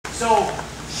So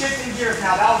shifting gears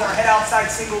now. That was our head outside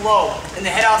single low. In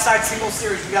the head outside single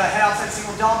series, we got a head outside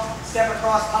single dump, step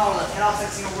across power lift, head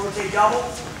outside single rotate double,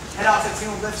 head outside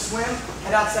single lift swim,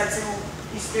 head outside single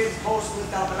he spins post lift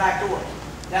out the back door.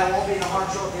 That will all be in the hard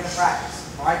show at the end of practice.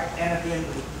 All right, and at the end of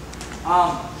the week.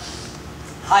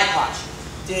 High crotch.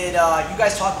 Did you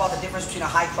guys talk about the difference between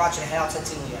a high crotch and a head outside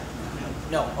single yet?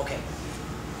 No. Okay.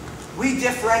 We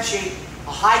differentiate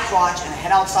a high crotch and a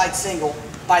head outside single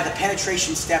by the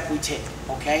penetration step we take,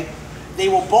 okay? They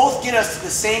will both get us to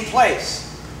the same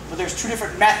place, but there's two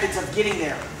different methods of getting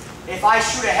there. If I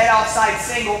shoot a head outside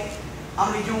single,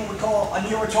 I'm going to be doing what we call a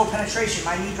nearer toe penetration.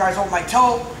 My knee drives over my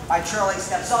toe, my trail leg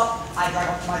steps up, I drive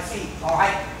up to my feet, all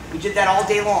right? We did that all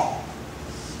day long.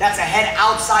 That's a head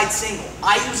outside single.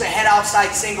 I use a head outside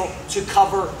single to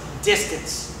cover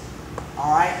distance,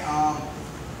 all right?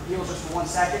 Heels just for 1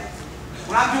 second.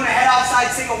 When I'm doing a head outside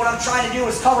single, what I'm trying to do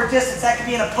is cover distance. That could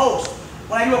be in a post.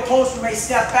 When I do a post, we may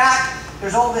step back.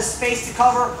 There's all this space to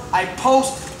cover. I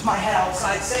post to my head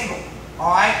outside single. All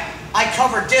right? I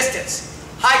cover distance.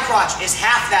 High crotch is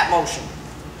half that motion.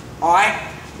 All right?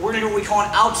 We're going to do what we call an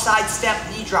outside step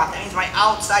knee drop. That means my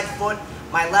outside foot,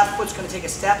 my left foot's going to take a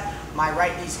step. My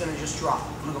right knee's going to just drop.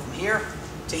 I'm going to go from here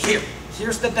to here.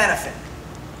 Here's the benefit.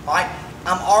 All right?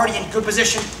 I'm already in good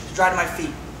position to drive to my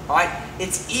feet. All right?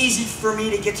 It's easy for me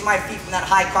to get to my feet from that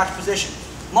high crotch position.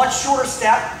 Much shorter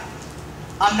step.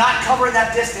 I'm not covering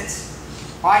that distance.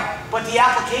 All right? But the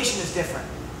application is different.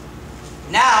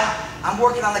 Now, I'm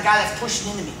working on the guy that's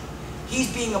pushing into me.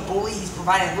 He's being a bully. He's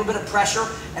providing a little bit of pressure.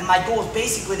 And my goal is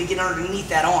basically to get underneath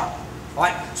that arm. All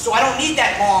right? So I don't need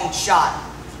that long shot.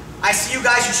 I see you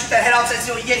guys, you shoot that head outside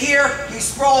single. You get here, he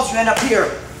sprawls, you end up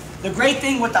here. The great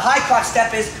thing with the high crotch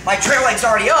step is my trail leg's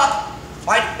already up.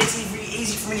 Right? It's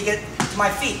easy for me to get to my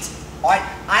feet. All right?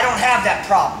 I don't have that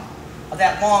problem of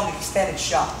that long extended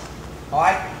shot. All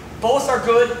right? Both are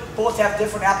good. Both have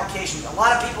different applications. A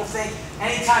lot of people think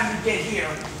anytime you get here,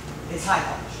 it's high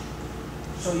crotch.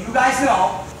 So you guys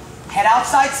know, head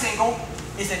outside single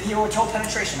is a nearer toe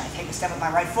penetration. I take a step with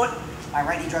my right foot. My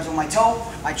right knee drives over my toe.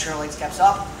 My trail leg steps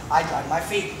up. I drive to my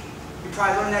feet. You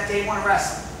probably learned that day one of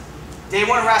wrestling. Day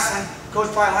one of wrestling, coach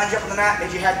probably lined you up on the mat,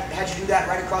 had you do that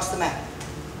right across the mat.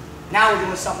 Now we're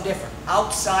doing something different.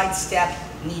 Outside step,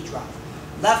 knee drop.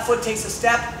 Left foot takes a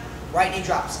step, right knee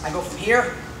drops. I go from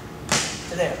here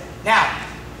to there. Now,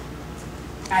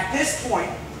 at this point,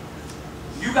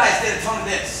 you guys did a ton of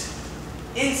this.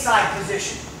 Inside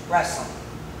position wrestling.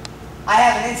 I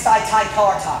have an inside tight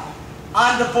collar tie.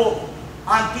 I'm the bully.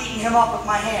 I'm beating him up with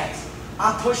my hands.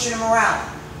 I'm pushing him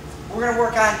around. We're going to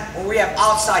work on where we have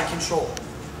outside control.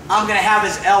 I'm going to have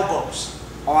his elbows.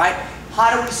 All right?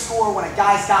 How do we score when a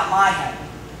guy's got my head?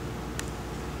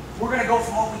 We're going to go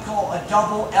from what we call a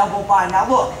double elbow bind. Now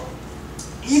look,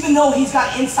 even though he's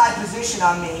got inside position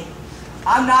on me,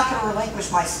 I'm not going to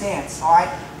relinquish my stance, all right?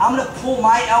 I'm going to pull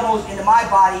my elbows into my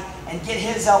body and get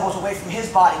his elbows away from his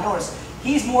body. Notice,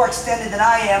 he's more extended than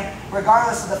I am,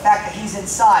 regardless of the fact that he's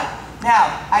inside.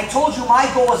 Now, I told you my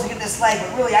goal is to get this leg,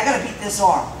 but really, I got to beat this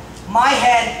arm. My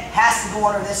head has to go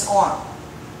under this arm.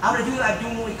 I'm going to do that. I'm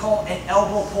doing what we call an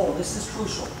elbow pull. This is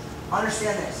crucial.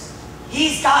 Understand this.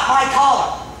 He's got my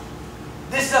collar.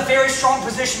 This is a very strong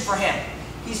position for him.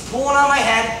 He's pulling on my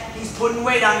head. He's putting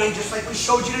weight on me, just like we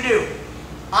showed you to do.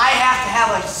 I have to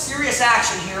have a serious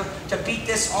action here to beat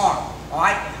this arm. All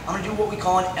right? I'm going to do what we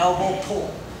call an elbow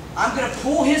pull. I'm going to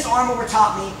pull his arm over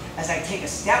top me as I take a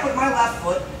step with my left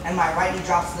foot and my right knee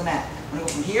drops to the mat. I'm going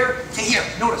to go from here to here.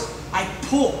 Notice, I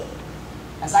pull.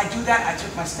 As I do that, I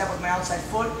took my step with my outside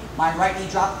foot, my right knee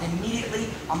dropped. Immediately,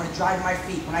 I'm going to drive my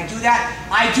feet. When I do that,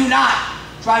 I do not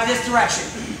drive this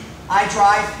direction. I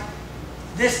drive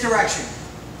this direction,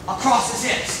 across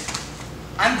his hips.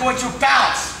 I'm going to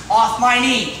bounce off my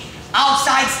knee.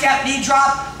 Outside step, knee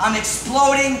drop. I'm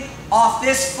exploding off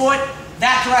this foot,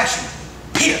 that direction.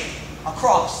 Here,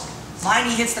 across. My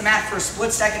knee hits the mat for a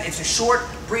split second. It's a short,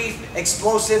 brief,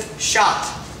 explosive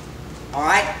shot. All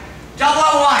right? Double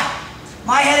line.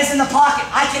 My head is in the pocket.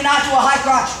 I cannot do a high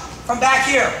crotch from back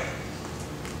here.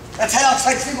 That's head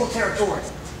outside single territory.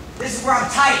 This is where I'm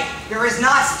tight. There is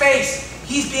not space.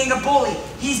 He's being a bully.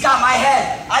 He's got my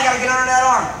head. I got to get under that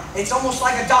arm. It's almost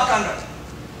like a duck under.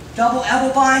 Double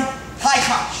elbow bind, high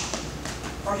crotch.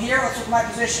 From here, let's look at my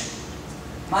position.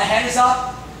 My head is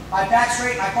up. My back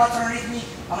straight. My butt's underneath me.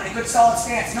 I'm in a good solid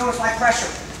stance. Notice my pressure.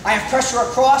 I have pressure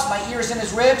across. My ear is in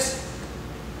his ribs.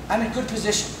 I'm in good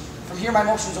position. From here, my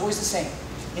motion is always the same.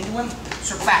 Into him,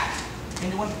 circle back.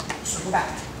 Into him, circle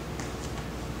back.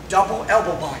 Double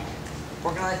elbow bind.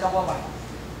 Working on that double elbow bind.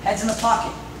 Head's in the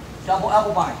pocket. Double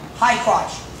elbow bind. High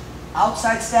crotch.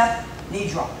 Outside step, knee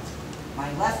drop.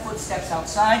 My left foot steps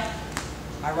outside.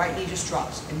 My right knee just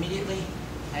drops. Immediately,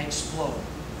 I explode.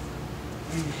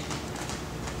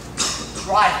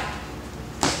 Drive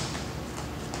it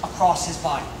across his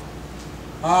body.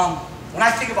 When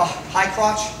I think of a high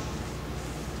crotch,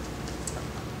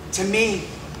 to me,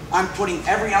 I'm putting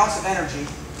every ounce of energy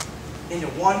into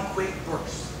one quick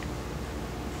burst.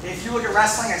 If you look at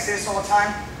wrestling, I say this all the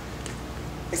time,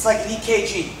 it's like an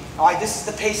EKG. All right, this is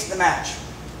the pace of the match.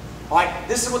 All right,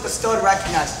 this is what the stud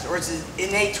recognizes, or it's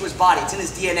innate to his body. It's in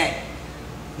his DNA.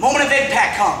 Moment of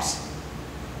impact comes.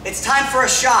 It's time for a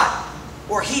shot,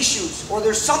 or he shoots, or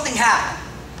there's something happening.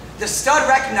 The stud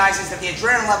recognizes that the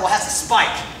adrenaline level has to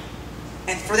spike.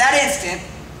 And for that instant,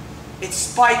 it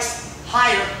spikes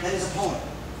higher than his opponent.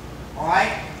 All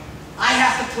right? I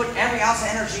have to put every ounce of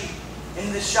energy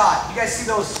into this shot. You guys see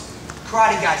those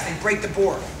karate guys, they break the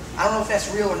board. I don't know if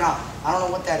that's real or not. I don't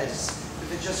know what that is.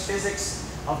 If it's just physics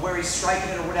of where he's striking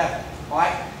it or whatever. All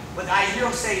right? But I hear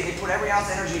them say they put every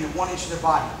ounce of energy into 1 inch of their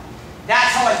body.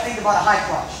 That's how I think about a high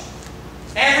crotch.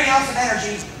 Every ounce of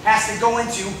energy has to go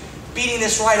into beating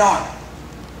this right arm,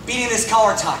 beating this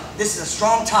collar tie. This is a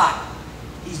strong tie.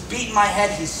 He's beating my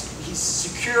head. He's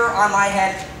secure on my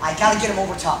head. I got to get him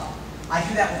over top. I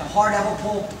do that with a hard elbow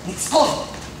pull and explode.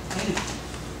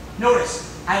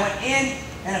 Notice, I went in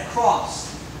and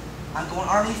across. I'm going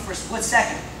underneath for a split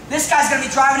second. This guy's going to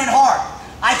be driving in hard.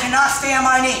 I cannot stay on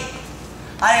my knee.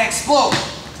 I explode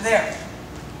to there.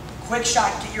 Quick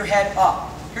shot, get your head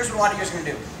up. Here's what a lot of you guys are going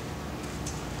to do.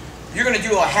 You're going to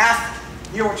do a half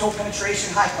heel toe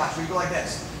penetration high crotch where you go like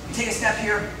this. You take a step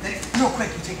here, then real quick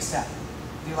you take a step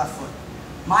with your left foot.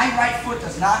 My right foot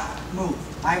does not move.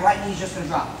 My right knee is just going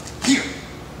to drop. Here.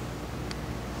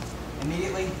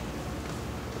 Immediately.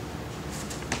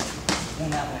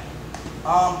 And that way.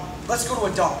 Let's go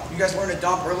to a dump. You guys learned a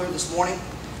dump earlier this morning.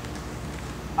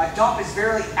 A dump is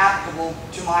very applicable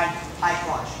to my high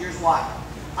crotch. Here's why.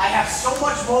 I have so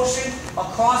much motion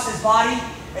across his body,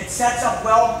 it sets up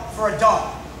well for a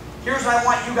dump. Here's what I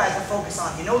want you guys to focus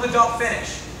on. You know the dump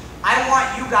finish. I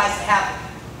want you guys to have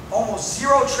almost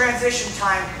zero transition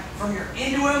time from your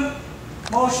into him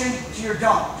motion to your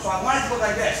dump. So I want it to look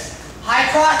like this.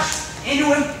 High crotch,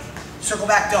 into him, circle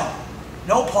back dump.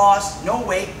 No pause, no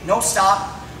wait, no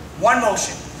stop. One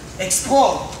motion.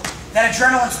 Explode. That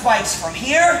adrenaline spikes from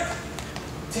here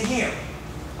to here.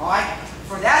 Alright?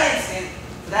 For that instant,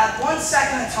 for that 1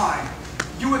 second of time,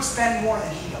 you expend more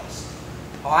than he does.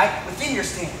 Alright? Within your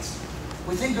stance.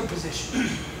 Within good position.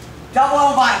 Double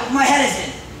elbow bind, where my head is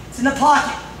in. It's in the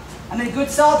pocket. I'm in a good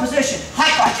solid position.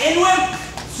 High crotch, into him,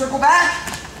 circle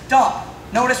back, dump.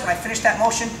 Notice when I finish that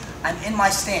motion, I'm in my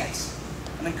stance.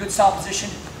 I'm in good solid position,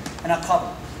 and I'll cover.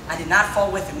 I did not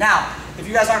fall with him. Now, if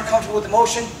you guys aren't comfortable with the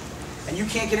motion, and you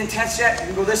can't get intense yet, you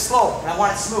can go this slow, but I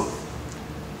want it smooth.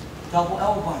 Double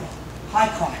elbow bind, high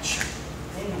crotch,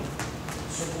 into him,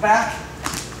 circle back,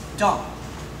 dump.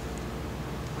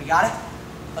 We got it?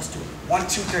 Let's do it. 1, 2,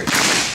 3.